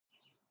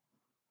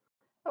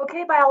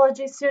Okay,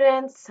 biology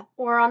students,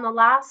 we're on the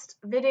last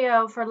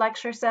video for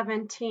lecture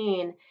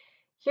 17.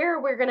 Here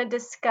we're going to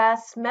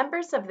discuss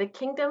members of the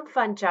kingdom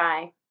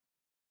fungi,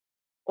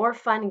 or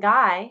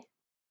fungi.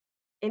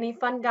 Any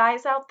fun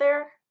guys out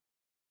there?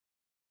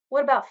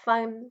 What about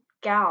fun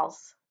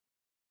gals?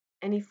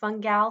 Any fun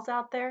gals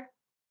out there?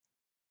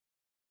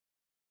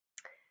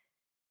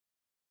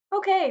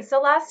 Okay,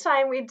 so last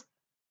time we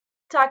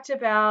talked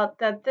about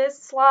that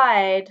this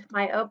slide,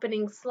 my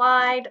opening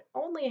slide,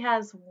 only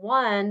has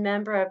one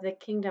member of the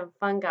kingdom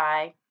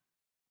fungi.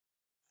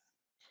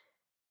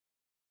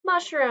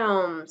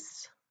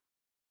 Mushrooms.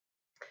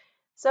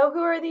 So who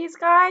are these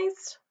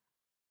guys?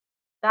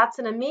 That's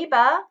an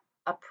amoeba,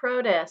 a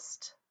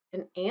protist,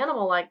 an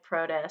animal-like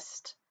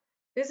protist.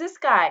 Who's this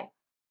guy?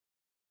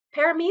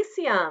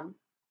 Paramecium,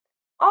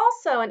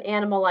 also an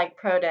animal-like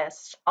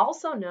protist,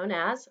 also known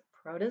as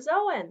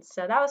protozoan.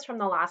 So that was from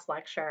the last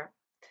lecture.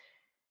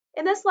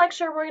 In this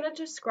lecture, we're going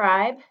to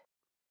describe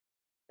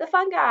the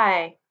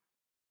fungi.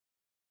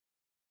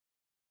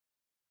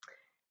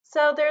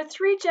 So there are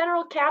three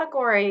general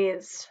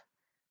categories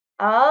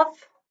of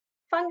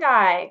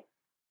fungi: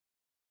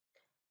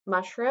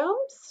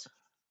 mushrooms,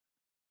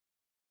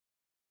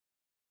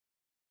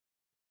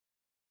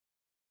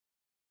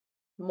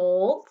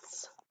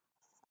 molds,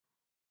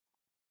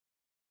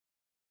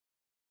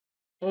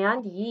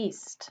 and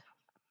yeast.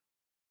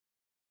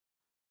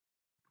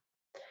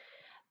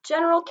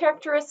 General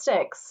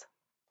characteristics.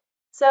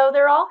 So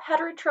they're all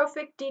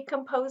heterotrophic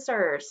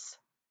decomposers.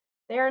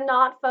 They are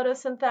not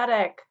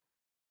photosynthetic.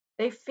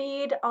 They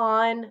feed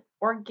on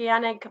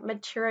organic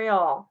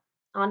material,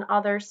 on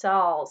other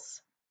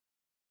cells.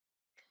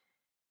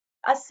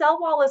 A cell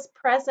wall is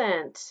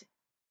present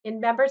in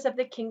members of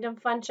the kingdom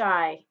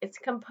fungi. It's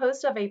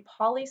composed of a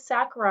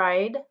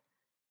polysaccharide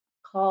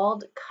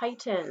called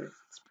chitin.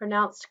 It's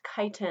pronounced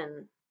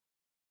chitin.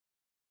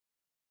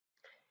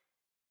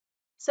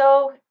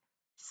 So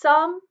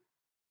some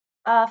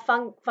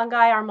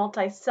fungi are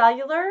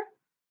multicellular.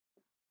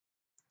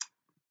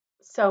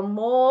 So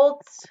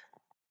molds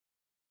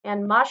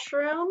and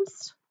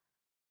mushrooms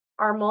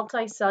are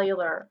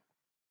multicellular.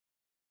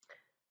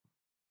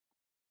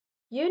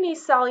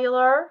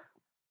 Unicellular,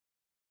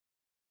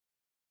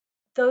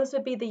 those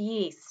would be the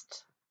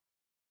yeast.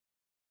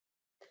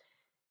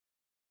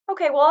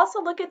 Okay, we'll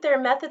also look at their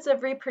methods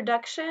of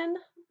reproduction.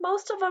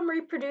 Most of them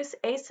reproduce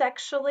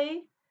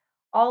asexually,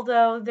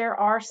 although there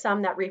are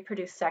some that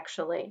reproduce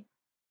sexually.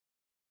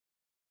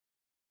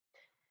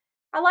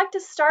 I like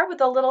to start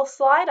with a little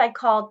slide I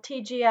called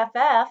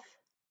TGFF.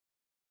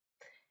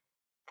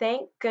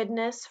 Thank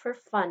goodness for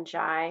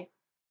fungi.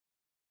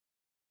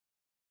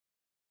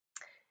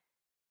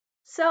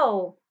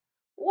 So,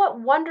 what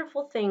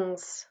wonderful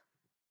things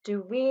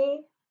do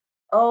we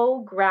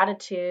owe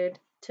gratitude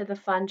to the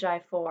fungi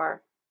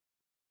for?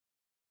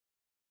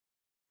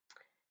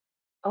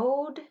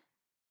 Ode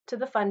to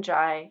the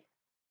fungi.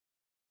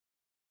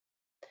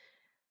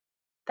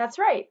 That's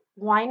right,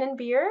 wine and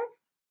beer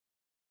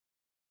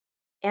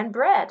and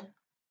bread.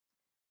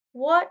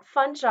 What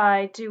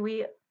fungi do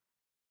we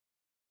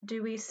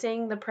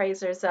sing the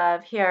praises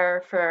of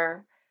here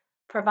for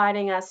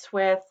providing us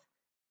with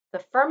the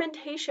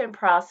fermentation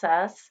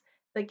process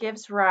that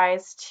gives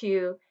rise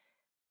to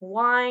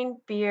wine,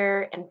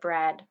 beer, and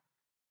bread?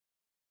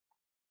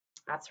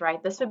 That's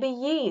right, this would be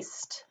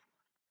yeast.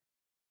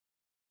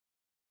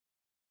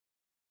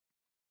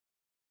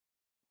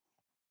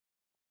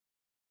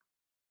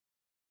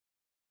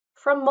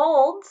 From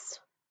molds,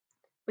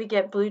 we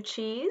get blue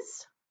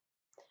cheese,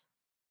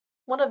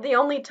 one of the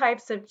only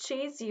types of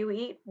cheese you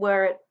eat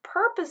where it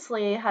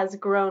purposely has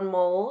grown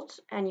mold,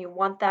 and you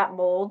want that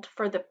mold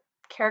for the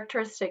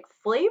characteristic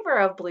flavor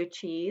of blue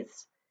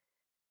cheese.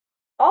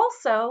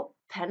 Also,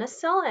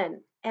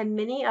 penicillin and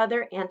many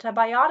other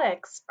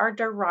antibiotics are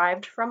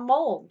derived from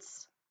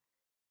molds.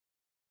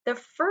 The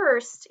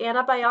first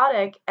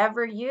antibiotic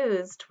ever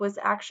used was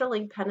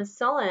actually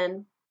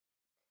penicillin,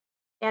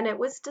 and it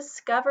was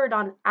discovered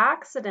on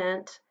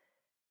accident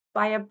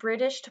by a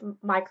British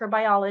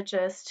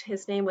microbiologist.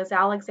 His name was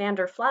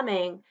Alexander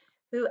Fleming,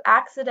 who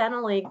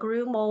accidentally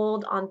grew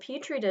mold on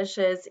petri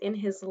dishes in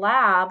his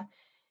lab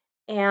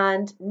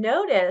and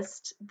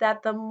noticed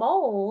that the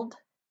mold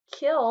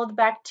killed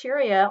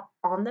bacteria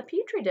on the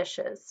petri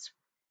dishes.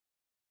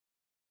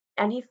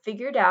 And he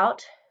figured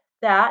out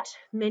that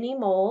many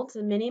molds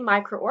and many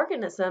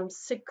microorganisms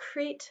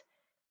secrete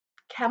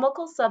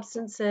chemical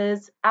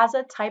substances as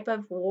a type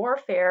of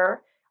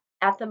warfare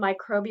at the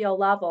microbial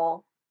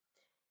level.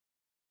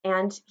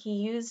 And he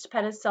used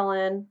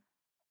penicillin.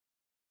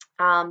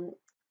 The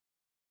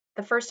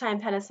first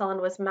time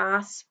penicillin was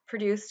mass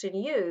produced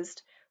and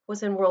used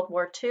was in World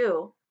War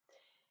II,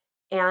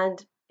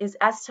 and is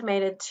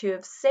estimated to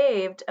have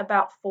saved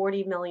about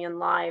 40 million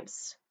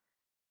lives.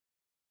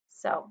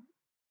 So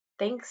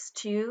thanks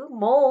to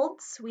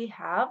molds, we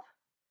have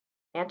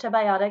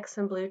antibiotics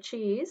and blue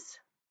cheese.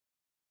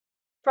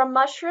 From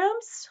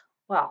mushrooms,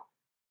 well,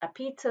 a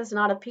pizza is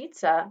not a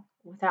pizza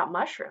without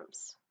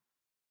mushrooms.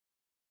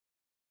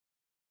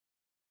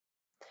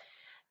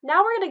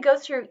 Now we're going to go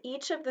through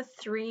each of the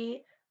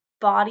three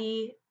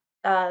body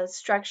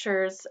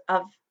structures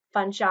of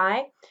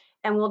fungi,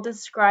 and we'll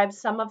describe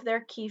some of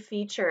their key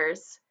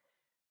features.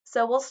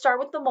 So we'll start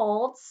with the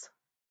molds.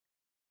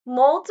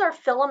 Molds are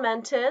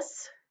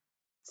filamentous,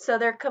 so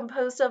they're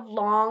composed of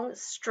long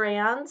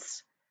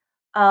strands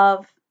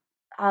of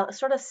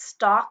sort of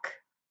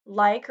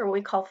stalk-like, or what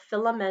we call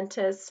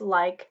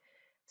filamentous-like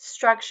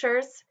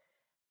structures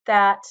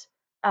that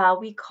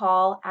we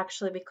call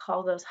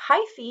those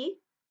hyphae.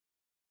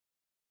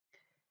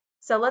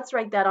 So let's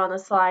write that on the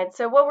slide.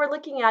 So what we're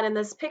looking at in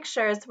this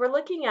picture is we're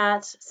looking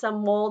at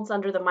some molds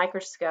under the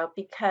microscope,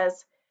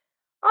 because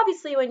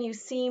obviously when you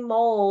see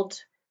mold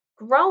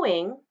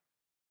growing,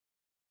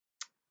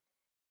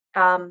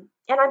 and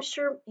I'm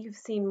sure you've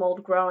seen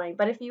mold growing,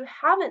 but if you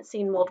haven't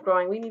seen mold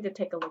growing, we need to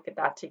take a look at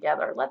that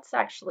together. Let's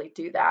actually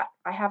do that.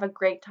 I have a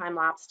great time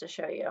lapse to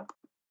show you.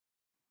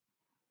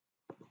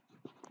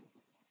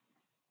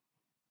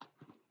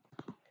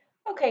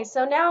 Okay,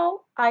 so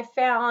now I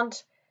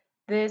found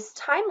this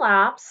time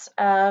lapse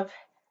of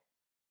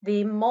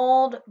the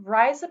mold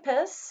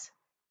Rhizopus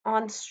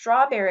on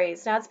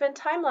strawberries. Now it's been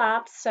time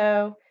lapse,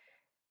 so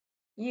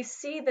you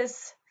see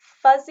this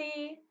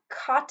fuzzy,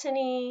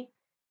 cottony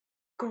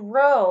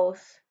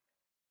growth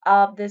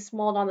of this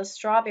mold on the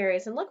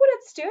strawberries. And look what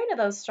it's doing to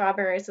those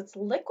strawberries. It's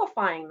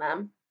liquefying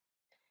them.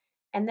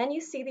 And then you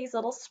see these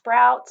little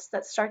sprouts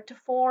that start to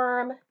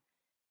form.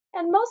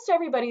 And most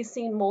everybody's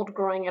seen mold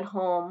growing at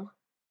home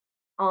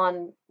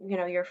on,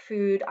 your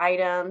food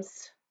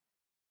items,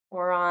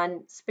 or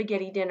on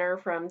spaghetti dinner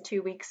from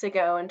 2 weeks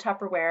ago in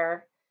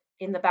Tupperware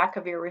in the back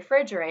of your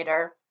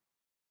refrigerator.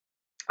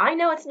 I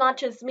know it's not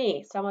just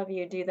me. Some of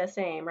you do the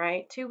same,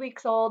 right? 2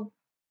 weeks old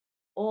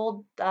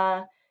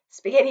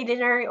spaghetti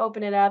dinner, you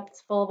open it up,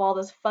 it's full of all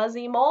this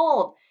fuzzy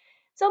mold.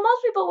 So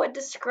most people would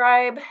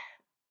describe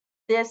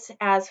this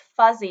as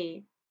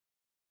fuzzy.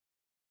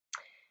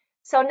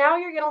 So now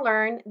you're going to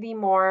learn the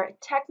more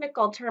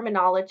technical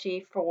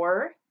terminology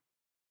for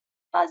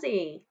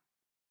fuzzy.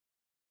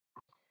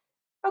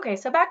 Okay,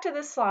 so back to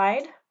this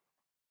slide.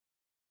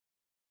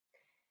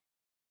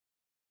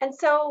 And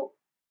so,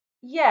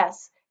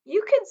 yes,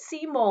 you can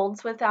see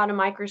molds without a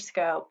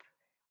microscope.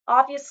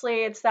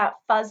 Obviously, it's that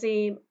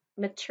fuzzy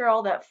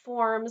material that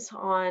forms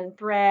on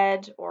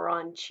bread or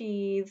on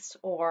cheese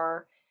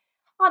or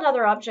on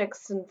other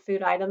objects and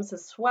food items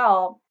as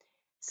well.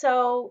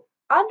 So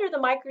under the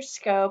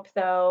microscope,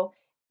 though,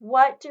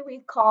 what do we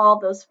call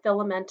those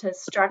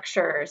filamentous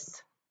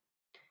structures?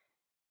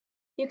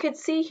 You could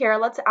see here,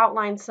 let's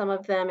outline some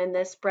of them in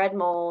this bread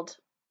mold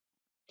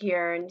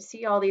here, and you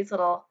see all these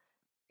little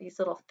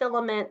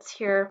filaments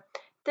here.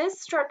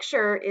 This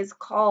structure is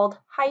called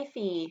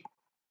hyphae.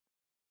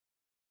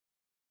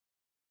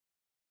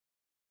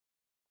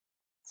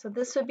 So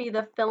this would be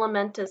the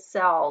filamentous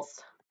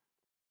cells.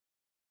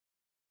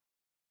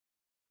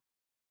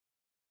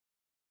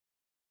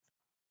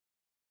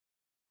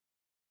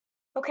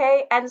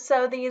 Okay, and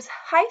so these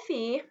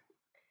hyphae,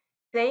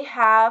 they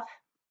have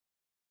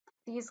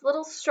these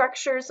little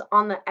structures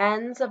on the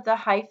ends of the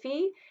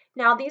hyphae.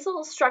 Now, these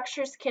little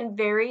structures can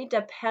vary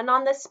depend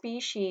on the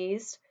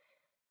species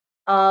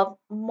of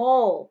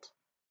mold.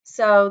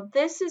 So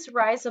this is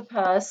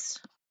Rhizopus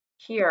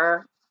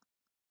here,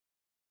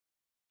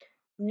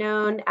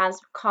 known as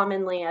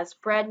commonly as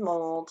bread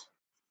mold.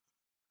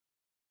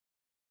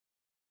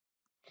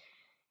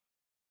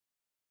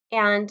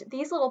 And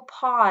these little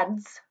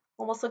pods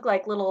almost look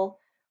like little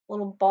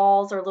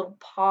balls or little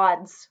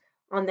pods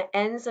on the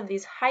ends of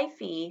these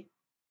hyphae.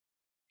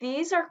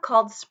 These are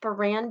called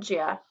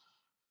sporangia.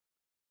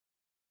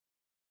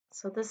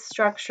 So this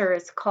structure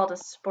is called a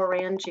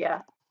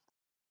sporangia.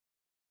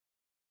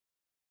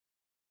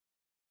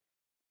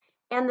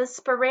 And the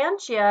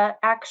sporangia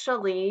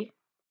actually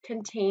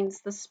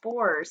contains the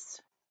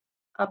spores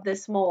of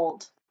this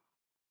mold.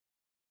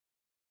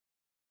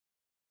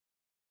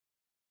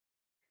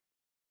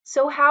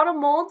 So how do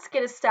molds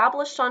get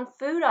established on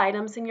food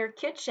items in your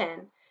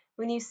kitchen?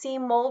 When you see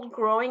mold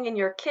growing in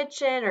your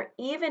kitchen or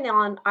even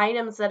on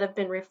items that have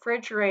been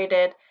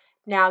refrigerated,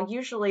 now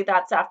usually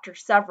that's after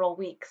several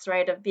weeks,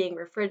 right, of being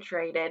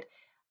refrigerated,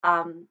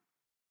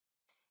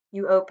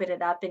 you open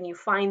it up and you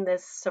find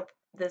this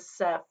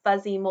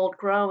fuzzy mold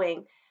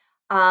growing.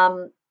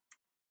 So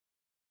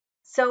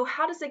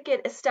how does it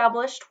get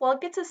established? Well,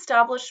 it gets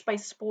established by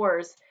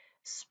spores.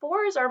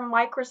 Spores are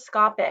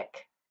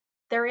microscopic.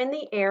 They're in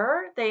the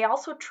air. They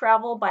also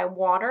travel by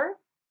water.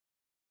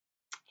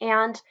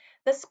 And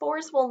the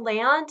spores will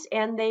land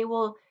and they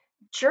will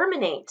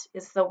germinate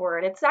is the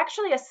word. It's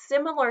actually a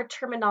similar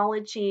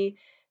terminology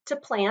to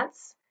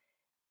plants.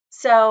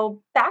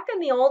 So back in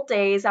the old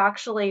days,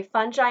 actually,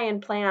 fungi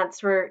and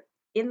plants were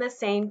in the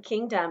same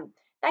kingdom.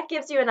 That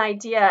gives you an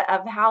idea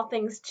of how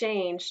things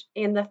change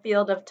in the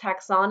field of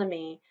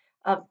taxonomy,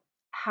 of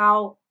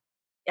how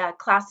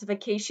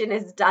classification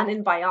is done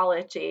in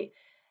biology.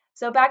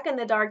 So back in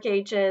the Dark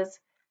Ages,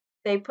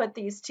 they put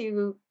these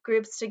two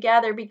groups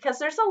together because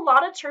there's a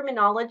lot of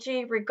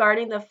terminology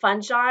regarding the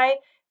fungi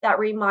that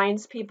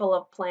reminds people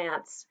of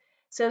plants.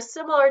 So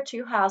similar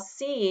to how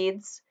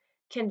seeds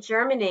can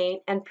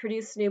germinate and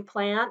produce new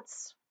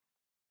plants,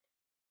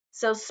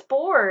 so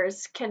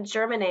spores can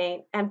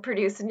germinate and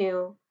produce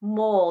new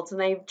molds,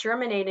 and they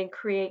germinate and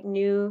create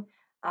new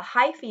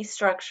hyphae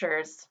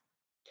structures.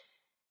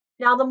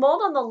 Now the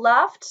mold on the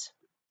left,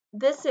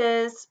 this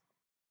is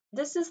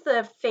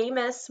the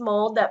famous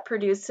mold that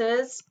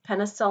produces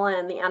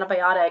penicillin, the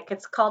antibiotic.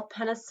 It's called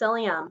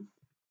Penicillium.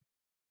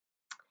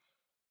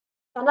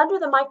 And under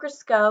the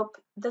microscope,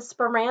 the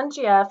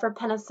sporangia for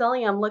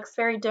Penicillium looks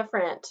very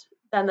different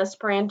than the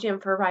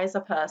sporangium for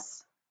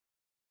Rhizopus.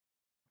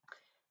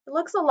 It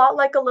looks a lot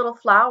like a little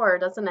flower,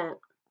 doesn't it?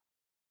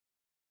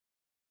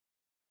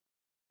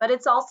 But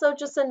it's also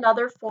just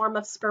another form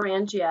of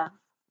sporangia.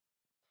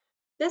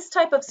 This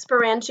type of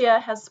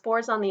sporangia has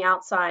spores on the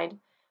outside.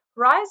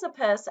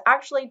 Rhizopus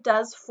actually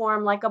does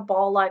form like a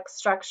ball-like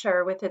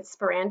structure with its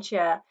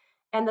sporangia,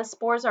 and the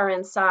spores are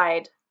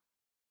inside.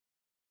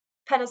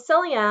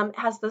 Penicillium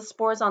has the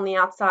spores on the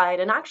outside,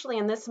 and actually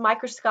in this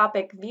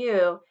microscopic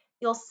view,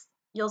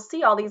 you'll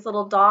see all these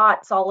little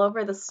dots all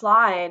over the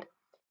slide.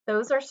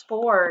 Those are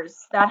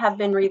spores that have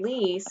been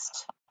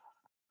released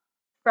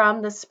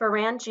from the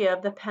sporangia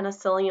of the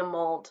Penicillium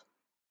mold.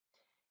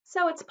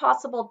 So it's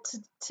possible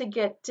to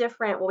get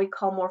different, what we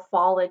call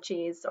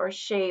morphologies or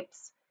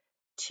shapes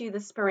to the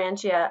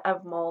sporangia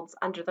of molds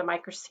under the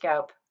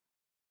microscope.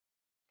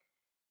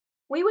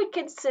 We would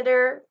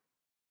consider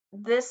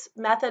this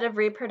method of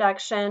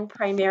reproduction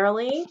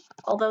primarily,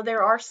 although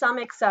there are some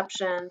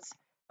exceptions,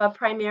 but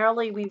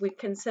primarily we would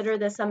consider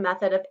this a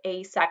method of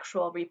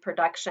asexual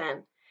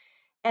reproduction.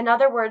 In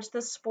other words,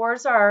 the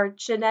spores are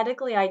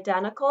genetically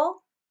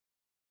identical,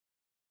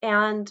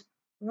 and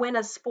when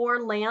a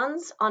spore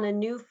lands on a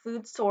new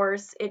food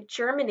source, it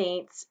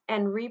germinates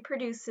and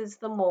reproduces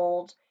the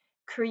mold,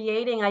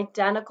 creating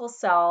identical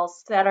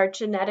cells that are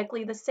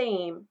genetically the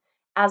same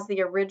as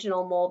the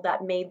original mold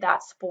that made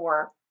that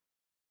spore.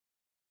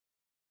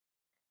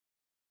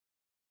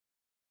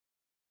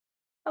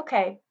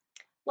 Okay,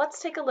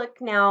 let's take a look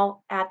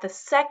now at the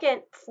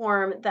second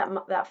form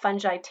that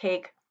fungi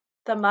take,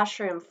 the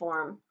mushroom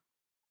form.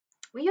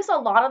 We use a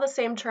lot of the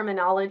same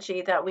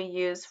terminology that we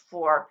use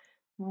for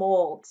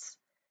molds.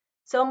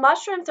 So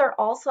mushrooms are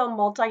also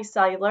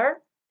multicellular.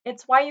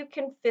 It's why you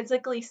can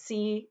physically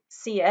see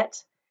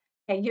it.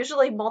 Okay,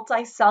 usually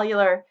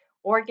multicellular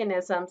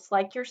organisms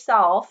like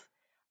yourself,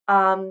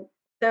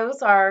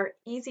 those are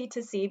easy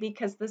to see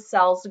because the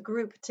cells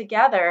group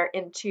together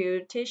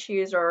into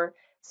tissues or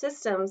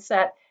systems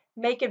that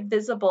make it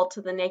visible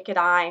to the naked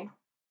eye.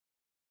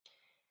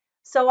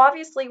 So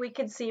obviously we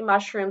can see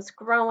mushrooms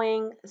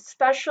growing,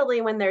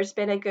 especially when there's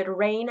been a good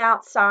rain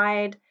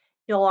outside.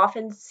 You'll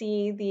often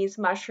see these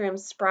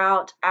mushrooms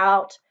sprout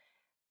out,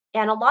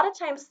 and a lot of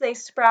times they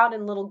sprout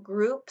in little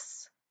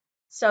groups.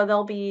 So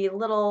there'll be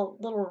little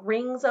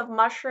rings of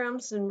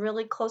mushrooms in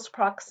really close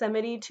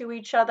proximity to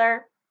each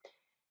other.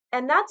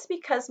 And that's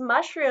because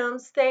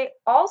mushrooms, they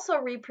also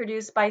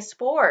reproduce by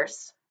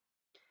spores.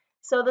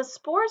 So the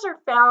spores are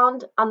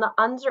found on the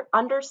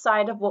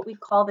underside of what we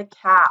call the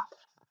cap.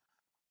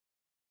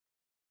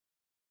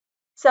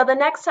 So the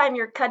next time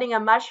you're cutting a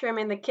mushroom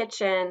in the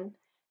kitchen,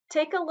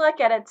 take a look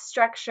at its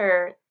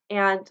structure.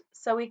 And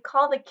so we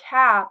call the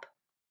cap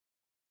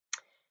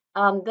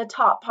the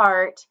top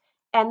part,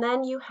 and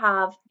then you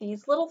have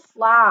these little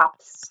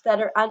flaps that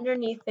are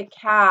underneath the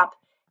cap.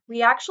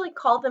 We actually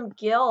call them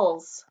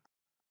gills.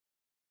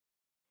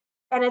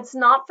 And it's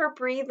not for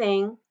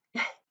breathing,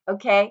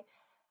 okay?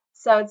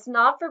 So it's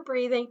not for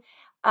breathing,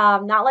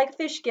 not like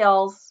fish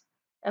gills,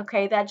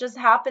 okay? That just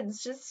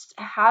happens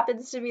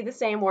to be the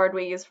same word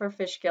we use for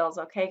fish gills,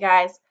 okay,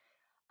 guys?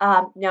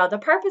 No, the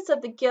purpose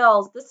of the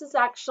gills, this is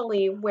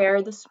actually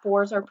where the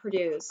spores are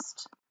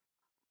produced.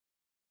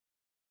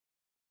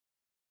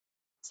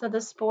 So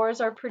the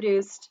spores are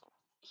produced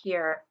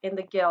here in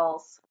the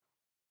gills.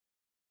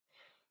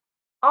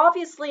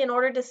 Obviously, in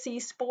order to see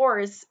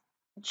spores,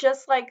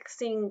 just like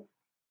seeing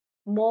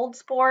mold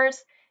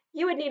spores,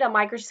 you would need a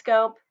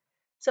microscope.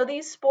 So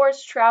these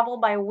spores travel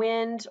by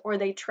wind or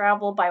they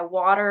travel by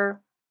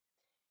water.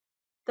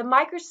 The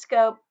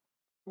microscope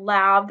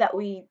lab that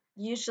we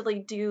usually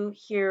do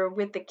here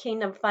with the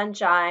kingdom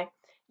fungi,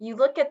 you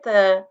look at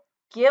the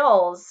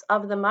gills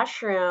of the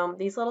mushroom,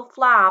 these little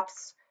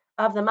flaps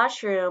of the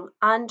mushroom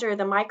under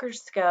the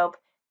microscope,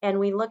 and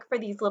we look for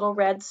these little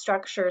red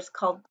structures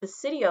called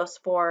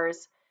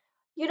basidiospores.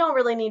 You don't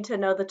really need to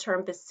know the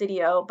term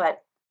basidio,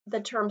 but the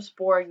term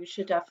spore, you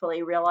should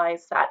definitely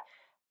realize that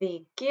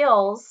the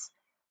gills,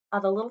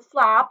 the little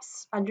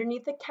flaps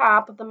underneath the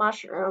cap of the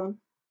mushroom,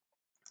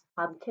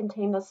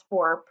 contain the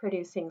spore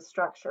producing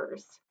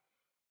structures.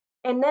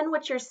 And then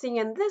what you're seeing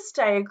in this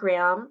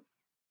diagram,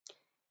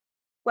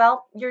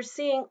 well, you're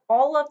seeing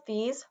all of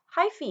these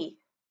hyphae.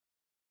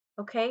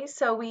 Okay,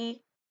 so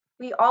we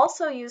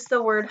also use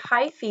the word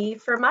hyphae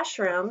for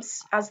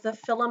mushrooms as the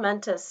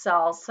filamentous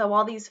cells. So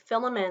all these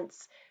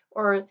filaments,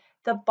 or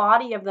the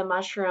body of the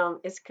mushroom,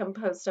 is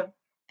composed of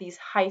these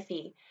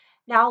hyphae.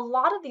 Now, a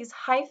lot of these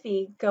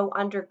hyphae go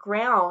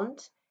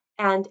underground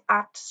and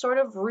act sort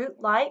of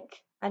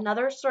root-like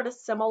Another sort of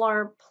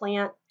similar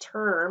plant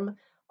term,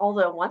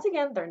 although once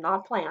again, they're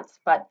not plants,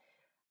 but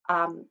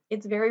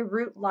it's very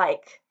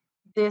root-like.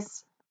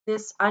 This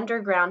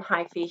underground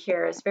hyphae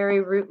here is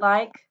very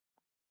root-like.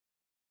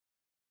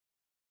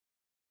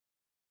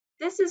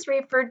 This is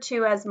referred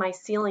to as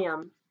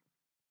mycelium.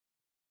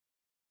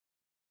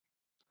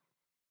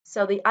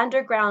 So the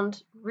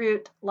underground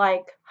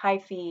root-like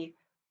hyphae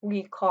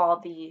we call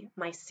the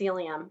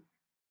mycelium.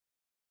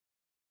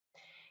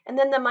 And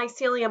then the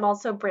mycelium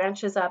also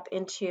branches up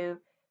into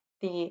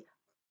the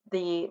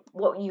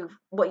what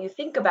you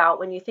think about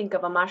when you think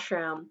of a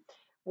mushroom,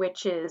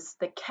 which is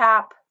the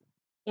cap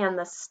and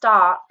the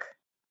stalk,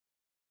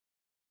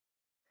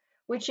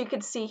 which you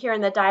could see here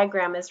in the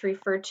diagram is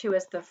referred to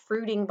as the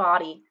fruiting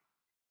body.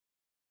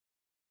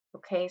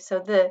 Okay, so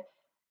the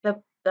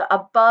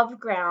above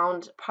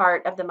ground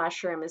part of the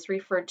mushroom is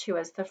referred to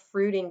as the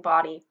fruiting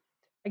body.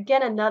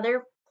 Again,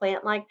 another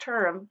plant-like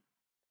term,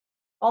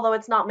 although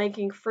it's not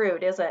making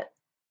fruit, is it?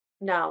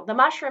 No, the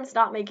mushroom's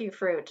not making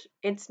fruit.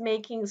 It's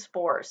making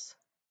spores.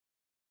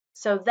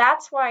 So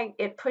that's why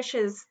it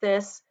pushes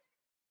this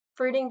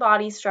fruiting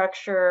body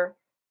structure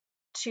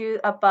to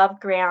above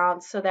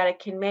ground so that it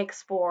can make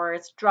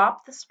spores,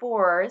 drop the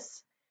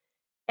spores,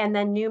 and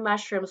then new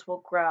mushrooms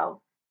will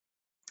grow.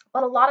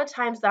 But a lot of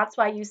times that's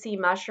why you see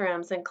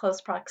mushrooms in close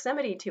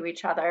proximity to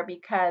each other,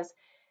 because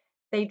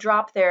they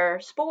drop their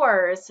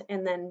spores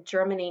and then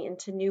germinate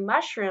into new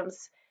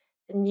mushrooms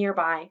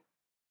nearby.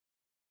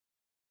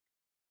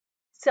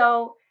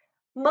 So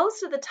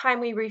most of the time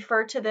we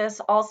refer to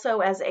this also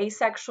as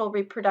asexual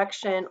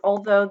reproduction,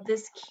 although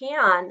this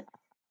can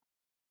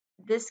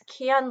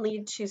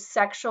lead to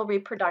sexual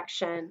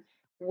reproduction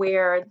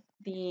where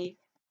the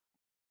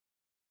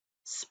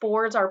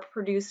spores are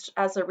produced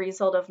as a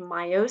result of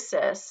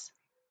meiosis.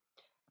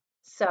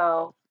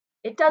 So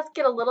it does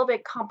get a little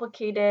bit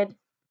complicated.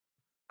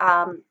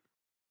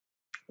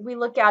 We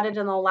look at it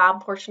in the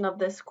lab portion of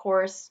this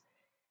course,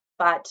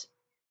 but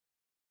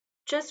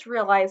just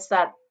realize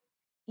that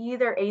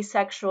either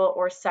asexual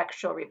or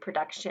sexual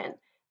reproduction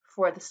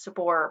for the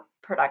spore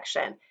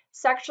production.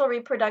 Sexual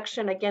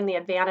reproduction, again, the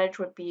advantage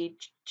would be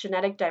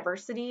genetic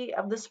diversity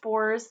of the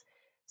spores,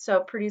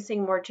 so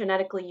producing more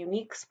genetically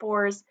unique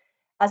spores,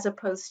 as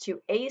opposed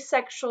to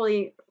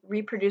asexually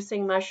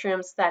reproducing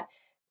mushrooms that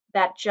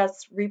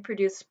just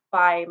reproduce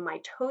by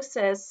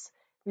mitosis,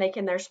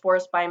 making their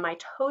spores by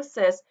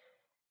mitosis,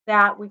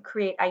 that would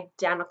create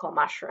identical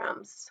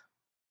mushrooms.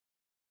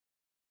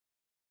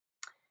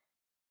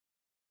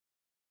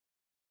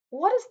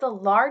 What is the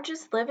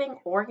largest living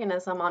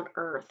organism on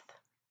Earth?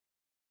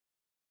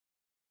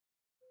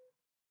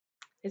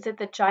 Is it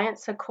the giant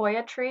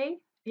sequoia tree? Have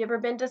you ever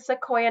been to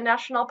Sequoia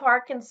National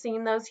Park and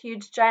seen those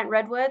huge giant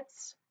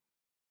redwoods?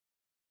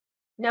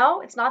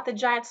 No, it's not the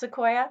giant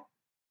sequoia.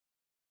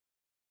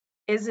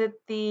 Is it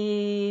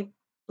the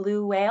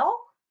blue whale?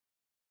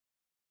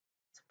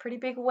 It's a pretty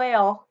big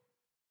whale.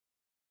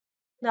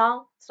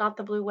 No, it's not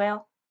the blue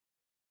whale.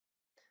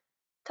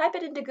 Type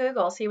it into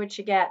Google, see what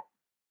you get.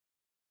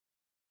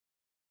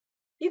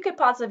 You could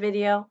pause the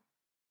video.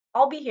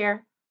 I'll be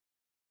here.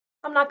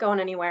 I'm not going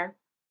anywhere.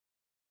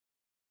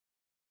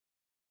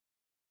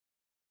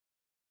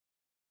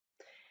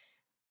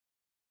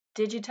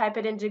 Did you type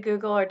it into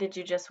Google or did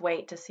you just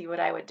wait to see what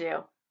I would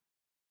do?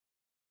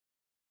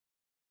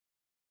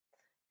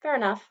 Fair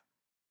enough.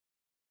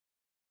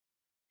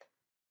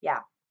 Yeah,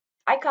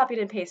 I copied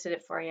and pasted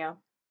it for you.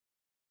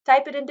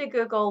 Type it into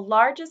Google,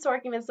 largest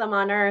organism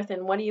on Earth,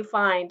 and what do you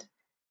find?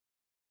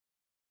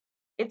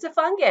 It's a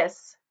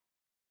fungus.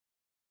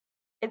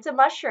 It's a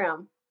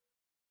mushroom.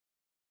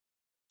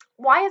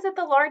 Why is it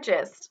the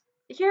largest?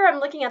 Here I'm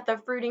looking at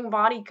the fruiting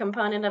body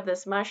component of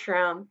this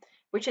mushroom,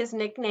 which is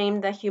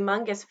nicknamed the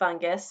humongous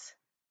fungus.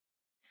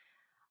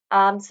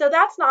 So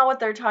that's not what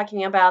they're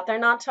talking about. They're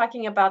not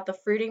talking about the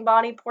fruiting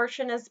body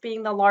portion as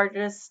being the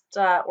largest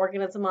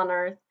organism on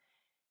Earth.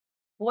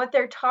 What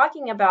they're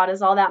talking about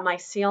is all that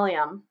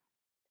mycelium,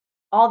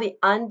 all the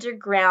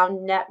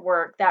underground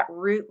network, that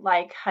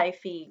root-like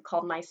hyphae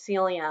called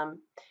mycelium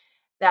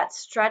that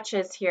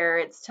stretches here.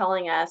 It's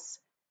telling us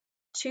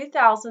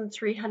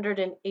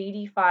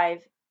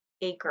 2,385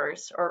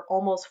 acres, or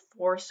almost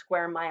 4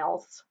 square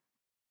miles.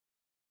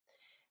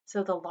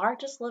 So the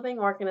largest living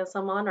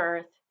organism on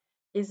Earth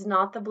is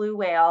not the blue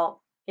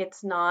whale.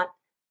 It's not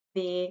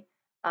the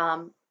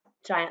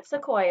giant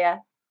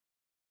sequoia.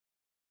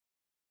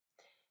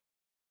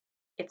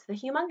 It's the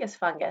humongous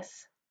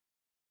fungus.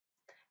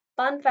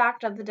 Fun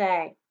fact of the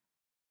day.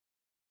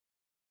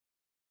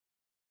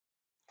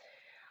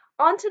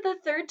 On to the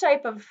third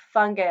type of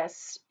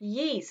fungus,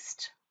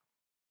 yeast.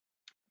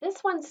 This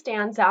one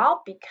stands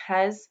out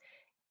because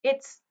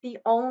it's the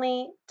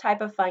only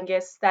type of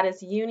fungus that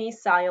is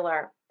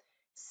unicellular,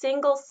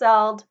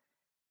 single-celled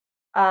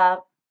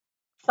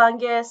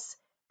fungus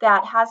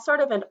that has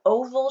sort of an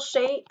oval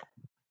shape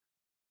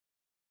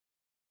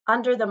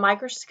under the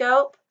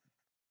microscope.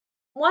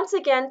 Once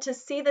again, to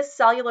see the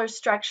cellular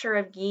structure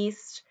of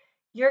yeast,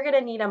 you're going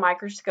to need a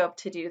microscope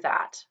to do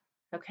that,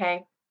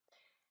 okay?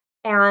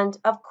 And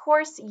of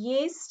course,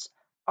 yeast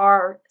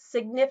are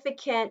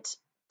significant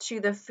to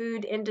the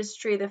food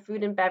industry, the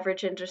food and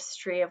beverage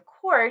industry, of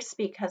course,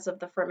 because of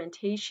the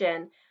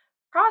fermentation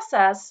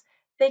process.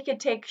 They could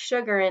take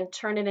sugar and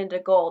turn it into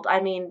gold.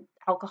 I mean,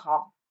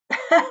 alcohol.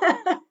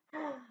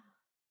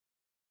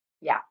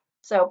 Yeah,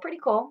 so pretty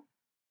cool.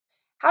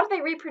 How do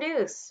they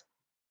reproduce?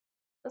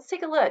 Let's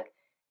take a look.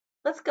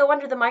 Let's go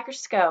under the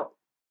microscope.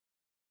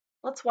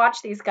 Let's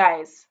watch these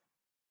guys.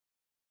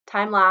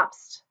 Time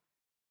lapsed.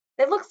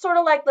 They look sort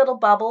of like little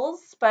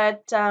bubbles,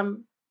 but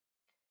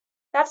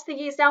that's the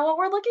yeast. Now what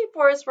we're looking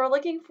for is we're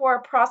looking for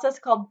a process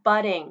called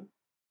budding.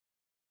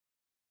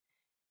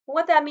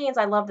 What that means,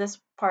 I love this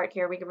part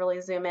here. We can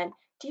really zoom in.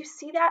 Do you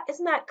see that?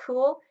 Isn't that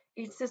cool?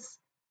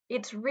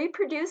 It's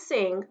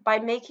reproducing by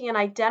making an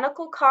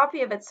identical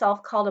copy of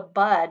itself called a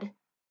bud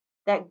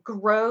that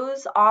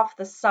grows off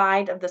the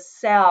side of the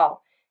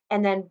cell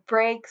and then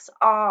breaks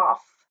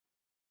off.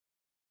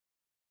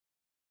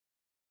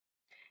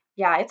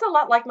 Yeah, it's a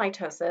lot like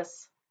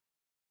mitosis.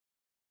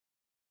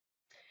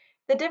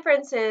 The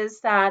difference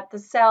is that the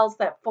cells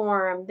that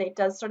form, they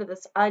does sort of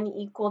this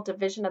unequal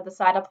division of the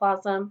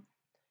cytoplasm.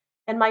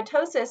 And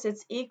mitosis,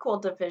 it's equal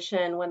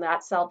division when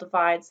that cell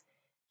divides.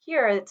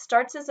 Here, it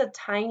starts as a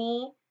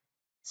tiny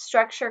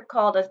structure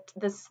called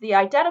the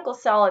identical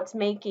cell it's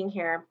making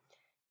here.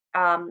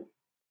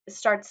 It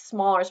starts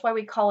smaller. That's why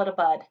we call it a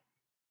bud.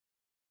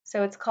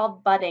 So it's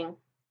called budding.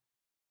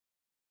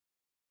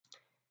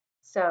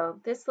 So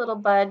this little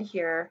bud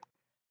here,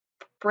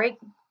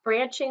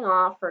 branching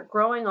off or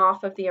growing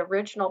off of the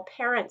original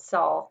parent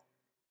cell.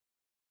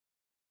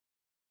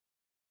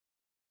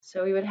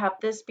 So we would have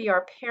this be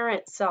our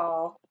parent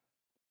cell,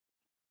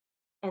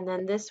 and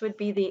then this would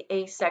be the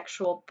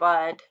asexual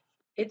bud.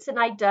 It's an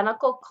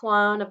identical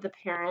clone of the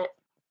parent.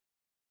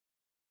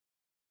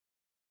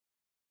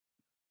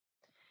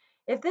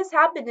 If this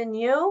happened in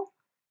you,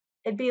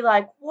 it'd be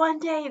like one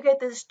day you get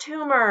this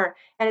tumor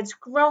and it's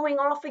growing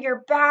off of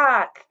your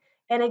back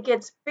and it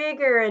gets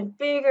bigger and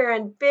bigger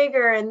and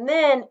bigger, and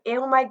then,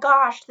 oh my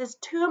gosh, this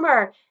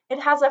tumor, it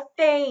has a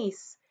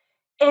face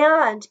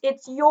and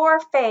it's your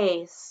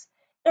face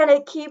and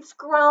it keeps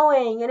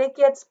growing and it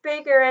gets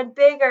bigger and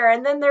bigger,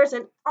 and then there's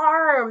an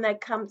arm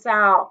that comes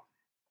out.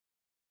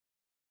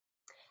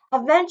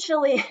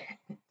 Eventually,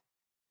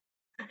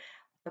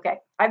 okay,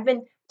 I've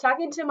been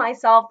talking to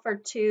myself for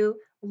too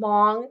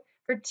long,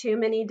 for too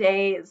many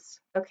days,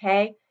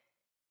 okay?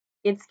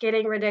 It's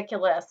getting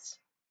ridiculous.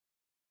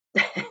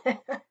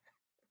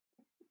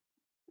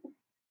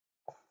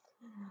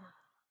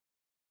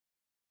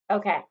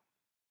 Okay,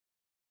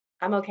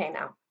 I'm okay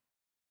now,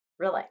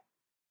 really.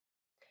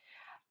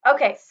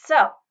 Okay,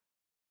 so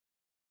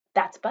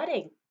that's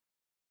budding,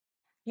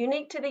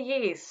 unique to the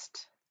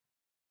yeast.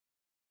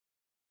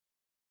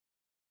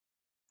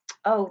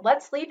 Oh,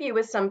 let's leave you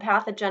with some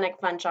pathogenic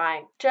fungi,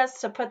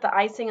 just to put the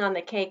icing on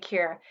the cake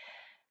here.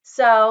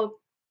 So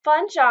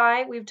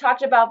fungi, we've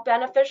talked about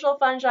beneficial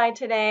fungi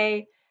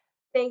today.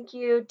 Thank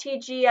you,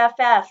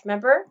 TGFF,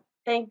 remember?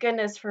 Thank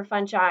goodness for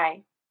fungi.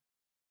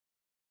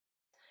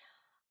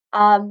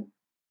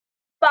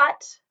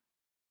 But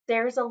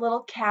there's a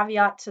little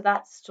caveat to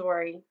that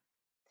story,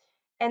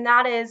 and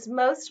that is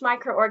most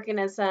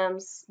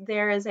microorganisms,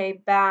 there is a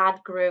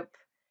bad group,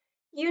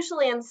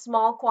 usually in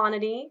small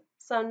quantity,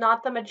 so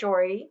not the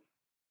majority,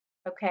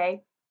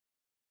 okay?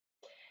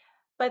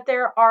 But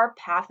there are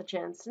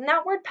pathogens, and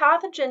that word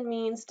pathogen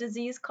means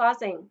disease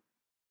causing.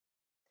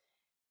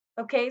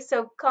 Okay,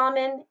 so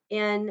common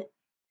in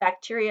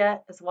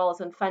bacteria as well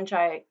as in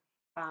fungi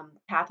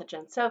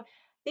pathogens. So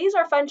these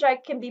are fungi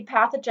can be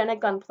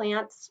pathogenic on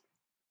plants,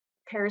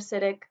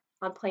 parasitic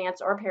on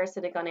plants, or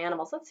parasitic on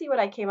animals. Let's see what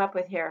I came up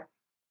with here.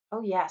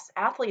 Oh yes,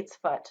 athlete's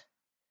foot,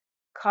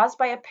 caused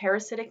by a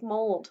parasitic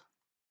mold.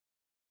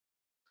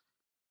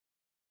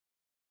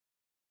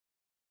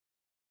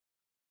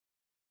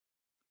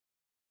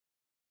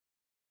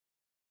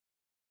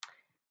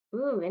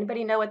 Ooh,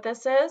 anybody know what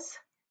this is?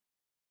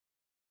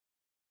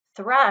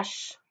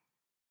 Thrush.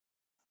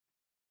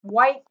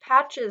 White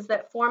patches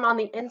that form on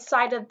the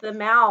inside of the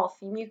mouth,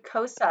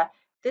 mucosa.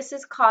 This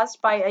is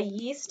caused by a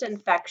yeast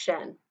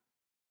infection.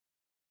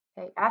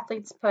 Okay,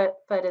 athlete's foot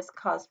is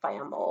caused by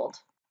a mold.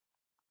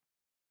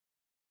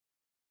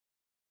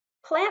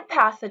 Plant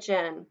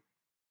pathogen.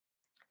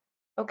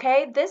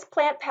 Okay, this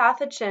plant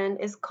pathogen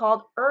is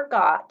called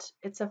ergot.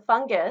 It's a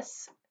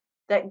fungus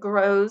that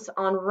grows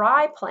on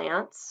rye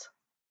plants.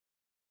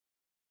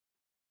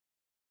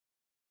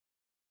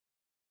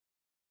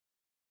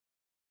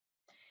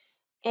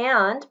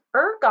 And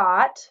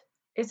ergot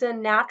is a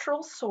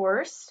natural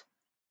source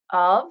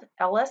of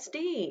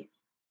LSD,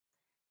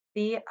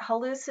 the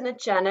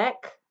hallucinogenic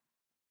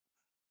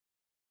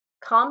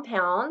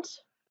compound.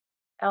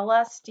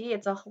 LSD,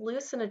 it's a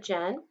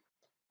hallucinogen.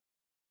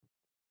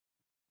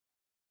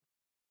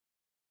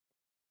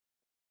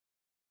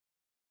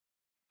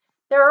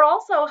 There are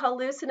also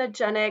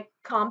hallucinogenic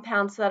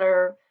compounds that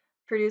are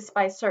produced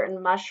by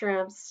certain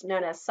mushrooms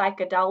known as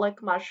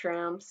psychedelic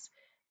mushrooms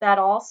that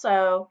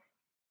also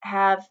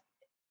have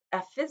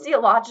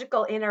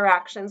physiological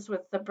interactions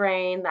with the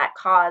brain that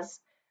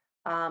cause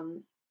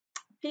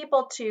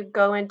people to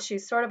go into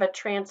sort of a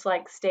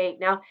trance-like state.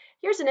 Now,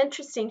 here's an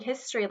interesting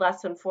history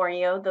lesson for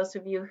you, those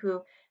of you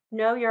who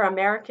know your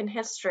American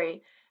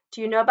history.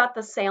 Do you know about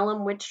the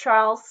Salem witch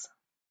trials?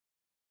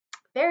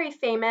 Very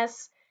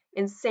famous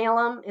in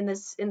Salem, in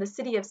the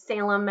city of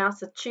Salem,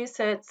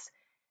 Massachusetts.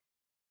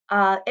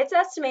 It's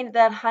estimated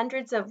that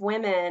hundreds of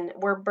women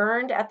were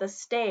burned at the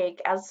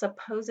stake as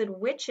supposed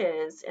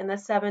witches in the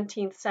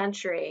 17th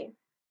century.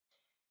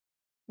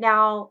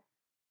 Now,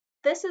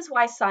 this is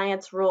why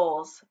science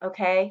rules,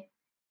 okay?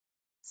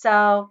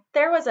 So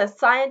there was a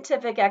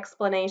scientific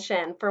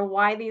explanation for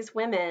why these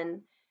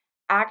women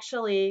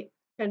actually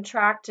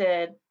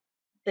contracted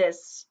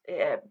this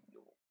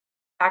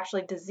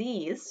actually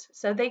disease.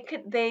 So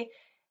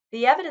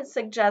the evidence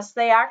suggests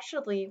they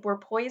actually were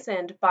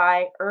poisoned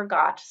by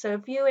ergot. So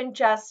if you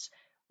ingest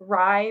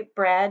rye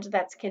bread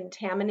that's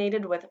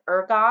contaminated with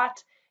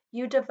ergot,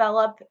 you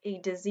develop a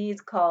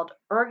disease called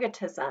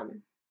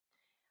ergotism,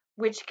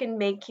 which can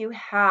make you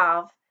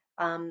have,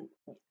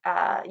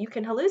 you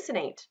can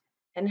hallucinate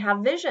and have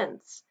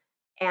visions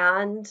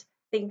and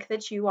think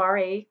that you are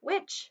a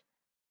witch,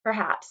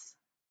 perhaps.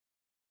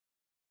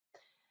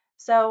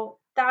 So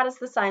that is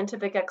the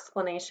scientific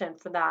explanation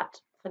for that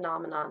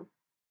phenomenon.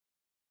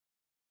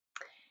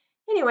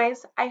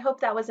 Anyways, I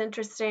hope that was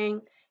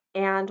interesting,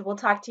 and we'll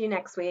talk to you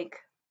next week.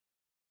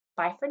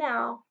 Bye for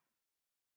now.